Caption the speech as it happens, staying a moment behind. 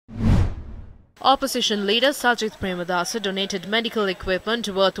Opposition leader Sajith Premadasa donated medical equipment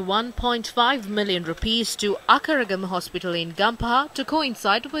worth 1.5 million rupees to Akaragam Hospital in Gampaha to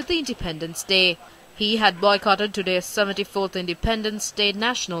coincide with the Independence Day. He had boycotted today's 74th Independence Day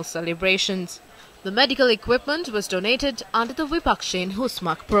national celebrations. The medical equipment was donated under the Vipakshin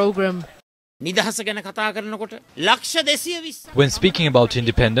Husmak program. When speaking about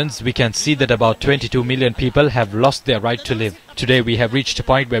independence, we can see that about 22 million people have lost their right to live. Today we have reached a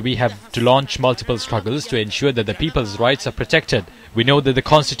point where we have to launch multiple struggles to ensure that the people's rights are protected. We know that the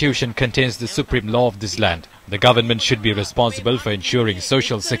constitution contains the supreme law of this land. The government should be responsible for ensuring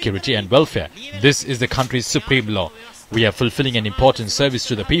social security and welfare. This is the country's supreme law. We are fulfilling an important service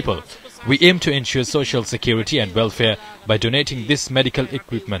to the people. We aim to ensure social security and welfare by donating this medical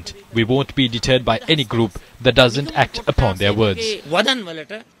equipment. We won't be deterred by any group that doesn't act upon their words.